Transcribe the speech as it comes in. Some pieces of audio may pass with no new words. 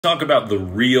Talk about the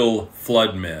real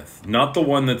flood myth, not the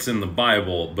one that's in the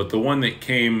Bible, but the one that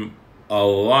came a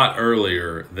lot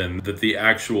earlier than that the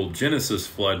actual Genesis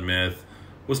flood myth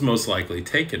was most likely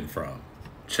taken from.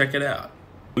 Check it out.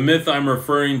 The myth I'm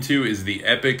referring to is the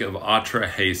Epic of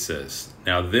Atrahasis.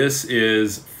 Now this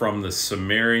is from the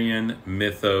Sumerian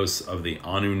mythos of the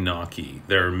Anunnaki.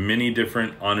 There are many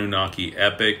different Anunnaki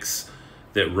epics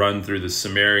that run through the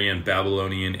Sumerian,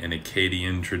 Babylonian, and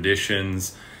Akkadian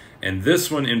traditions. And this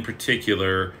one in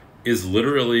particular is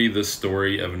literally the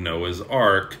story of Noah's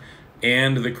Ark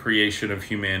and the creation of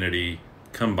humanity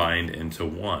combined into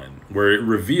one, where it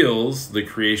reveals the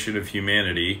creation of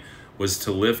humanity was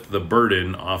to lift the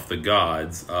burden off the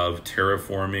gods of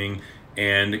terraforming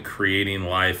and creating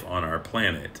life on our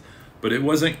planet. But it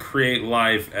wasn't create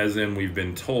life as in we've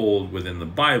been told within the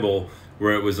Bible,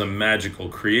 where it was a magical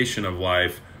creation of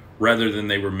life, rather than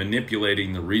they were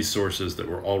manipulating the resources that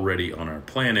were already on our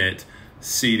planet,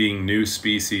 seeding new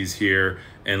species here,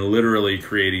 and literally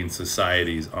creating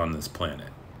societies on this planet.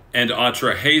 And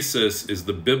Atrahasis is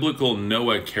the biblical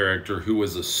Noah character who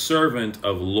was a servant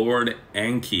of Lord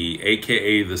Enki,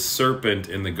 aka the serpent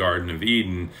in the Garden of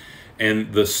Eden.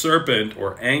 And the serpent,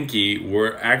 or Enki,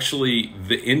 were actually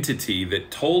the entity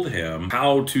that told him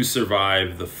how to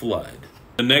survive the flood.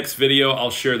 In the next video, I'll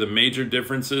share the major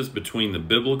differences between the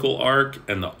biblical ark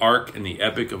and the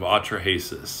Epic of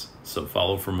Atrahasis. So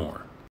follow for more.